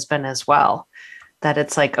with my husband as well. That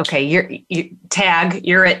it's like, okay,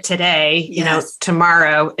 you're it today,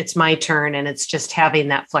 tomorrow it's my turn, and it's just having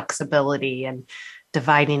that flexibility and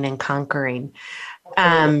dividing and conquering.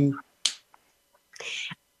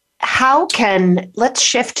 Let's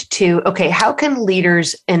shift to, how can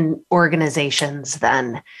leaders in organizations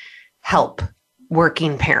then help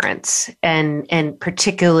working parents and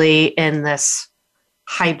particularly in this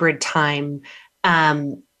hybrid time?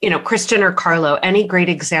 Kristen or Carlo, any great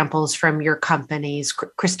examples from your companies?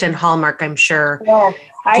 Kristen Hallmark, I'm sure. Yeah,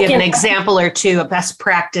 do you have an example or two, a best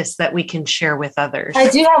practice that we can share with others? I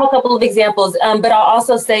do have a couple of examples, but I'll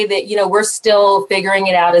also say that, we're still figuring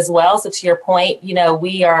it out as well. So to your point,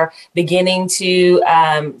 we are beginning to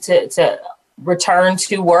return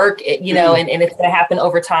to work, and it's going to happen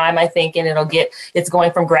over time, I think, and it's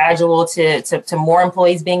going from gradual to more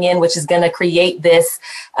employees being in, which is going to create this,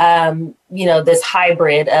 this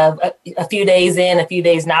hybrid of a few days in, a few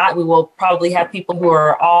days not. We will probably have people who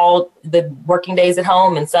are all the working days at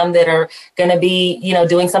home and some that are going to be,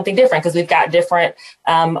 doing something different, because we've got different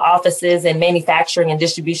offices and manufacturing and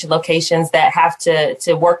distribution locations that have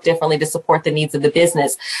to work differently to support the needs of the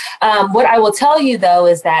business. What I will tell you, though,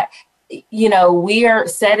 is that we are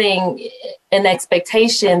setting an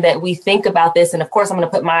expectation that we think about this. And of course, I'm going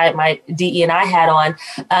to put my DE&I hat on.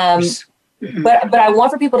 But I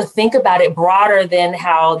want for people to think about it broader than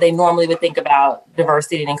how they normally would think about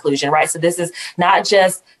diversity and inclusion, right? So this is not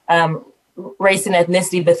just race and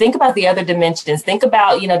ethnicity, but think about the other dimensions. Think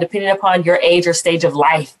about, depending upon your age or stage of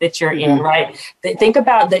life that you're in, right? Think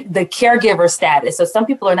about the caregiver status. So some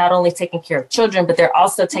people are not only taking care of children, but they're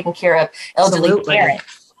also taking care of elderly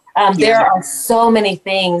parents. There are so many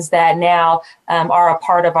things that now are a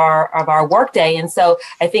part of our workday. And so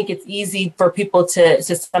I think it's easy for people to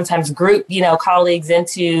sometimes group, colleagues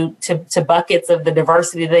into buckets of the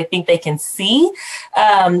diversity that they think they can see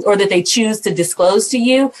or that they choose to disclose to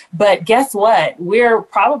you. But guess what? We're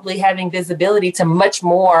probably having visibility to much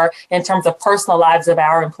more in terms of personal lives of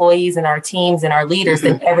our employees and our teams and our leaders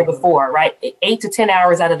than ever before, right? 8 to 10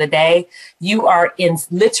 hours out of the day, you are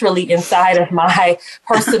literally inside of my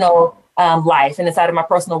personal life and inside of my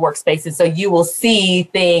personal workspace. And so you will see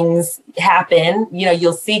things happen.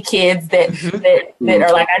 You'll see kids that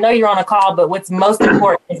are like, I know you're on a call, but what's most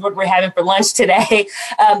important is what we're having for lunch today.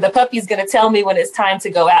 The puppy's going to tell me when it's time to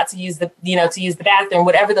go out to use the bathroom,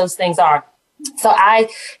 whatever those things are. So I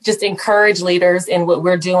just encourage leaders, and what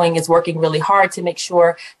we're doing is working really hard to make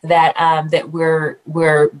sure that that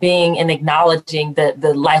we're being and acknowledging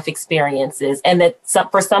the life experiences, and that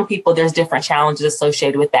for some people there's different challenges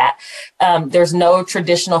associated with that. There's no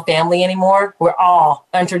traditional family anymore. We're all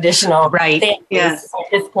untraditional families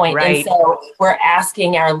at this point. Right. And so we're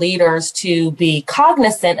asking our leaders to be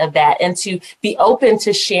cognizant of that and to be open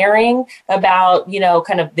to sharing about,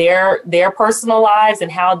 kind of their personal lives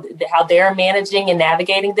and how they're managing and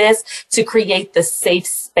navigating this, to create the safe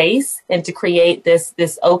space and to create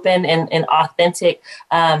this open and authentic,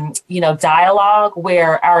 dialogue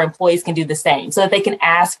where our employees can do the same, so that they can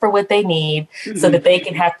ask for what they need, so that they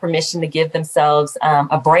can have permission to give themselves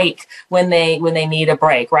a break when they need a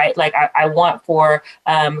break, right? Like I want for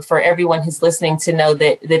everyone who's listening to know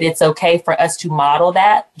that it's okay for us to model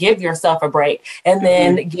that. Give yourself a break, and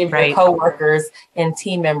then give your coworkers and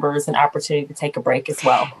team members an opportunity to take a break as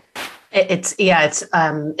well.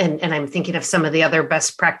 And I'm thinking of some of the other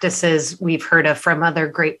best practices we've heard of from other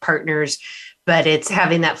great partners, but it's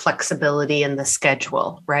having that flexibility in the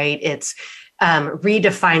schedule, right? It's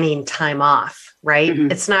redefining time off, right?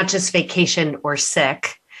 It's not just vacation or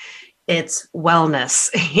sick. It's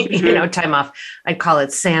wellness, time off. I'd call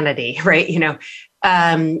it sanity, right?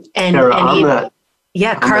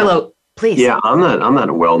 Carlo, please. Yeah, on that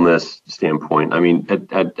wellness standpoint, I mean,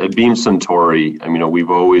 at Beam Suntory,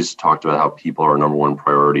 we've always talked about how people are our number one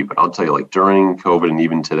priority. But I'll tell you, like during COVID and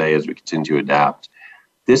even today, as we continue to adapt,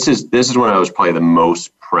 this is when I was probably the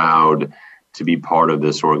most proud to be part of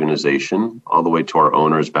this organization, all the way to our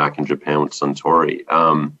owners back in Japan with Suntory.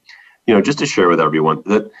 Just to share with everyone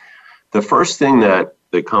that the first thing that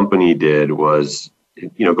the company did was,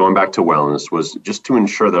 going back to wellness, was just to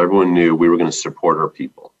ensure that everyone knew we were going to support our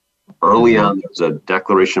people. Early on, there was a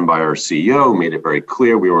declaration by our CEO, made it very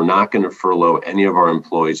clear we were not going to furlough any of our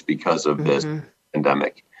employees because of this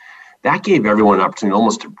pandemic. That gave everyone an opportunity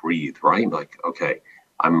almost to breathe, right? Like, okay,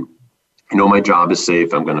 I know my job is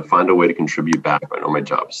safe. I'm going to find a way to contribute back. I know my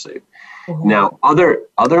job is safe. Now,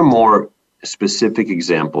 other more specific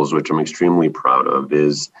examples, which I'm extremely proud of,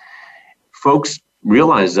 is folks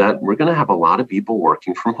realize that we're going to have a lot of people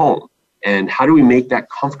working from home. And how do we make that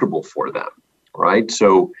comfortable for them, right?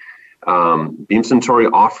 So Beam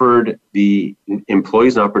Suntory offered the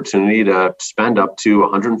employees an opportunity to spend up to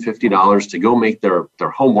 $150 to go make their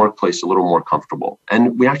home workplace a little more comfortable.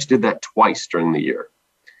 And we actually did that twice during the year.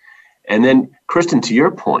 And then, Kristen, to your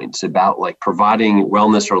points about like providing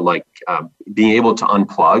wellness or like being able to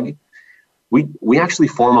unplug, we actually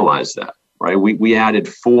formalized that, right? We added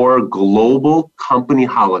 4 global company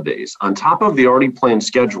holidays on top of the already planned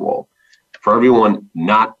schedule for everyone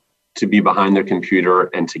not to be behind their computer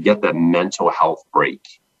and to get that mental health break,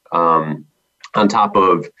 on top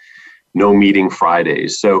of no meeting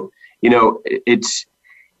Fridays. So,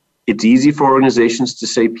 it's easy for organizations to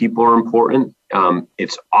say people are important.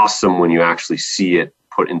 It's awesome when you actually see it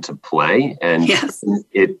put into play. And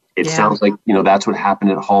it sounds like, that's what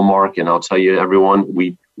happened at Hallmark. And I'll tell you, everyone,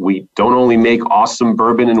 we don't only make awesome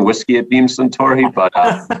bourbon and whiskey at Beam Suntory, but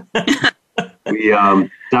we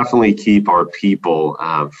definitely keep our people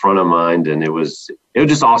front of mind. And it was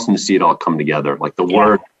just awesome to see it all come together, like the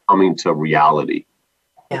word coming to reality.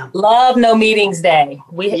 Yeah. Love No Meetings Day.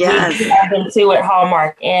 We have them too at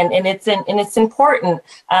Hallmark, and it's important.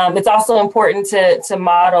 It's also important to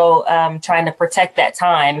model trying to protect that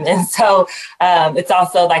time, and so it's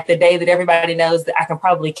also like the day that everybody knows that I can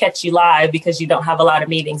probably catch you live because you don't have a lot of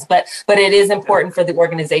meetings. But it is important for the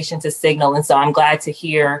organization to signal, and so I'm glad to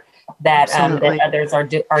hear that that others are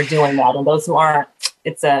doing that, and those who aren't,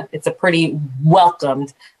 it's a pretty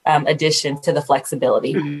welcomed addition to the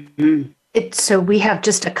flexibility. Mm-hmm. So we have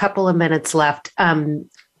just a couple of minutes left.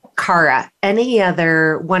 Cara, any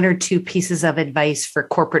other 1 or 2 pieces of advice for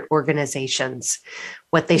corporate organizations,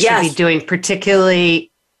 what they should be doing,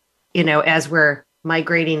 particularly, as we're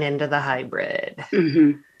migrating into the hybrid?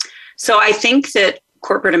 Mm-hmm. So I think that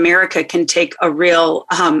corporate America can take a real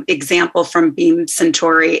example from Beam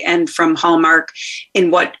Suntory and from Hallmark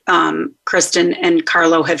in what Kristen and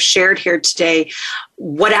Carlo have shared here today.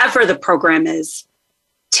 Whatever the program is,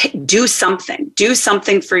 do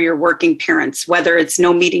something for your working parents, whether it's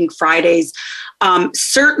no meeting Fridays.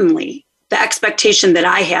 Certainly the expectation that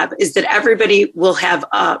I have is that everybody will have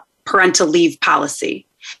a parental leave policy.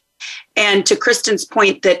 And to Kristen's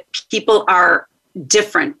point that people are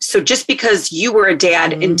different. So just because you were a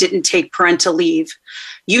dad and didn't take parental leave,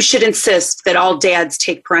 you should insist that all dads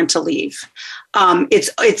take parental leave.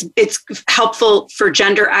 It's helpful for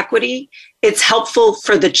gender equity. It's helpful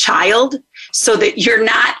for the child so that you're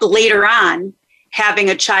not later on having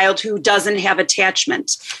a child who doesn't have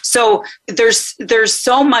attachment. So there's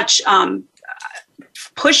so much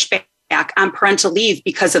pushback on parental leave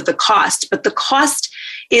because of the cost, but the cost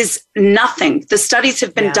is nothing. The studies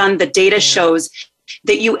have been done. The data shows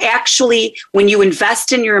that you actually, when you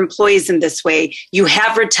invest in your employees in this way, you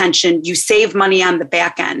have retention, you save money on the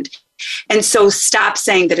back end. And so stop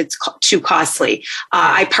saying that it's too costly.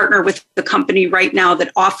 I partner with the company right now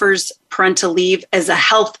that offers parental leave as a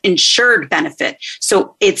health insured benefit.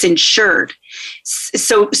 So it's insured.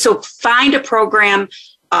 So find a program,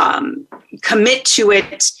 commit to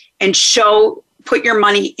it, and put your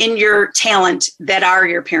money in your talent that are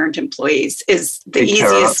your parent employees is the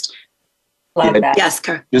easiest. Love that. Yes,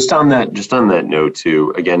 Kara. Just on that note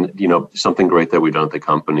too, again, something great that we've done at the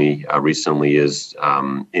company recently is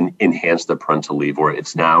enhance the parental leave, where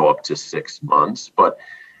it's now up to 6 months. But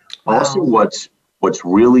also what's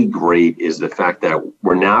really great is the fact that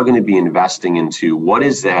we're now going to be investing into what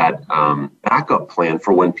is that backup plan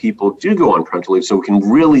for when people do go on parental leave, so we can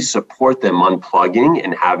really support them unplugging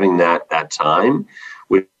and having that time,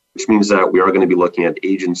 which means that we are going to be looking at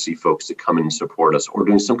agency folks to come in and support us, or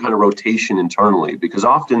doing some kind of rotation internally, because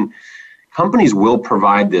often companies will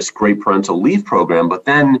provide this great parental leave program, but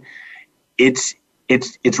then it's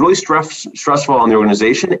really stressful on the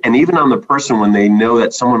organization and even on the person when they know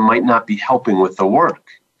that someone might not be helping with the work.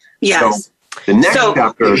 Yes. So the next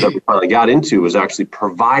chapter that we finally got into was actually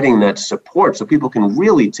providing that support so people can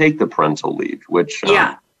really take the parental leave, which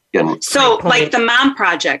so like the Mom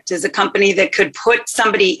Project is a company that could put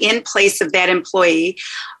somebody in place of that employee.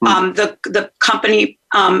 The company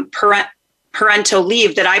Parental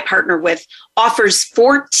Leave that I partner with offers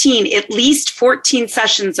at least 14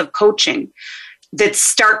 sessions of coaching that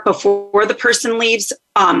start before the person leaves,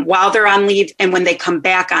 while they're on leave, and when they come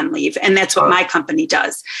back on leave. And that's what my company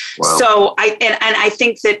does. Wow. So I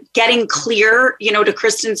think that getting clear, to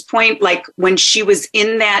Kristen's point, like when she was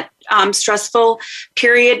in that stressful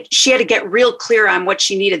period, she had to get real clear on what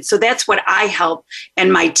she needed. So that's what I help,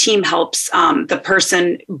 and my team helps the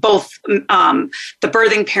person, both the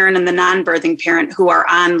birthing parent and the non-birthing parent who are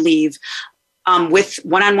on leave, with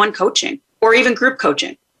one-on-one coaching or even group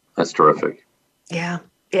coaching. That's terrific. Yeah.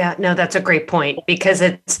 No, that's a great point, because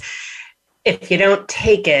if you don't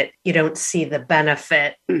take it, you don't see the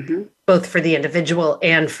benefit, both for the individual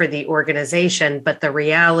and for the organization. But the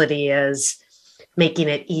reality is making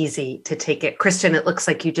it easy to take it. Kristen, it looks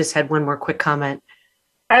like you just had one more quick comment.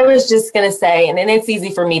 I was just going to say, and it's easy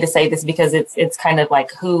for me to say this because it's kind of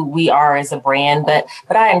like who we are as a brand, but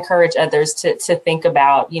I encourage others to think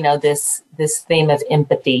about, this theme of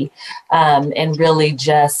empathy, and really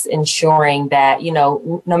just ensuring that,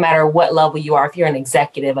 no matter what level you are, if you're an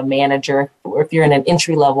executive, a manager, or if you're in an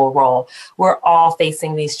entry level role, we're all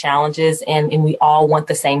facing these challenges, and we all want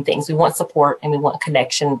the same things. We want support and we want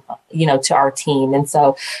connection, to our team. And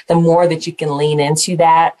so the more that you can lean into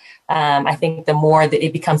that, I think the more that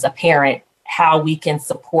it becomes apparent how we can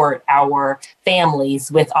support our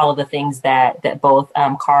families with all of the things that both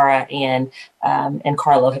Cara and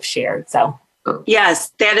Carlo have shared. So.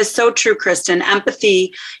 Yes, that is so true, Kristen.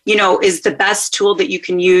 Empathy, is the best tool that you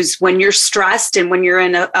can use when you're stressed and when you're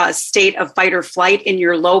in a state of fight or flight in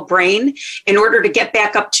your low brain. In order to get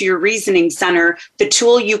back up to your reasoning center, the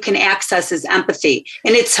tool you can access is empathy.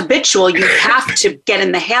 And it's habitual. You have to get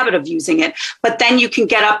in the habit of using it. But then you can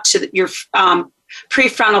get up to your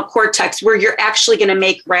prefrontal cortex where you're actually going to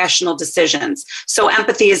make rational decisions. So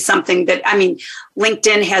empathy is something that,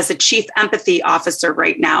 LinkedIn has a chief empathy officer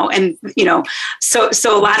right now. And, so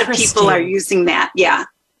a lot of people are using that. Yeah,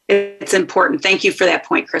 it's important. Thank you for that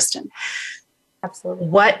point, Kristen. Absolutely.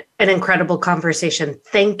 What an incredible conversation.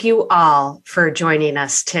 Thank you all for joining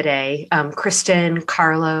us today. Kristen,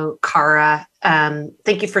 Carlo, Cara,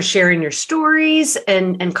 thank you for sharing your stories.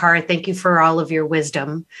 And Cara, thank you for all of your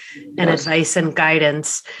wisdom and advice and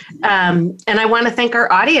guidance. And I want to thank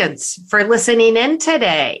our audience for listening in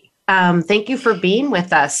today. Thank you for being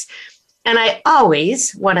with us. And I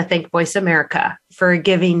always want to thank Voice America for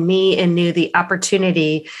giving me and you the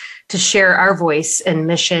opportunity to share our voice and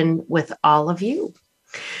mission with all of you.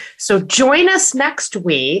 So join us next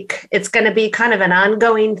week. It's going to be kind of an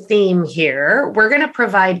ongoing theme here. We're going to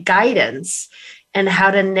provide guidance and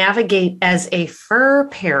how to navigate as a fur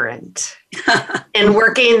parent in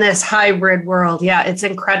working this hybrid world. Yeah, it's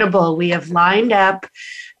incredible. We have lined up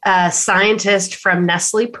a scientist from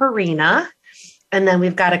Nestle Purina, and then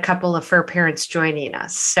we've got a couple of fur parents joining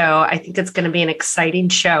us. So I think it's going to be an exciting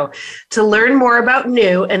show. To learn more about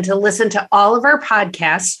New and to listen to all of our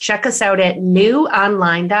podcasts, check us out at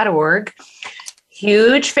newonline.org.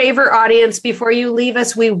 Huge favor, audience. Before you leave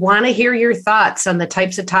us, we want to hear your thoughts on the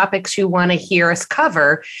types of topics you want to hear us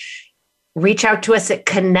cover. Reach out to us at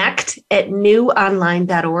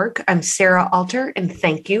connect@newonline.org. I'm Sarah Alter, and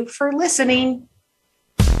thank you for listening.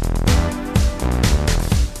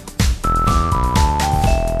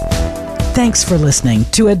 Thanks for listening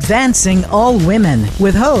to Advancing All Women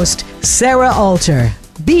with host Sarah Alter.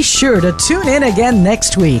 Be sure to tune in again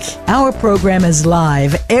next week. Our program is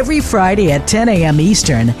live every Friday at 10 a.m.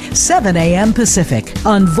 Eastern, 7 a.m. Pacific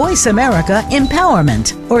on Voice America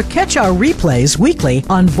Empowerment, or catch our replays weekly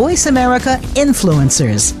on Voice America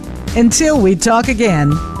Influencers. Until we talk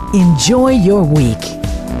again, enjoy your week.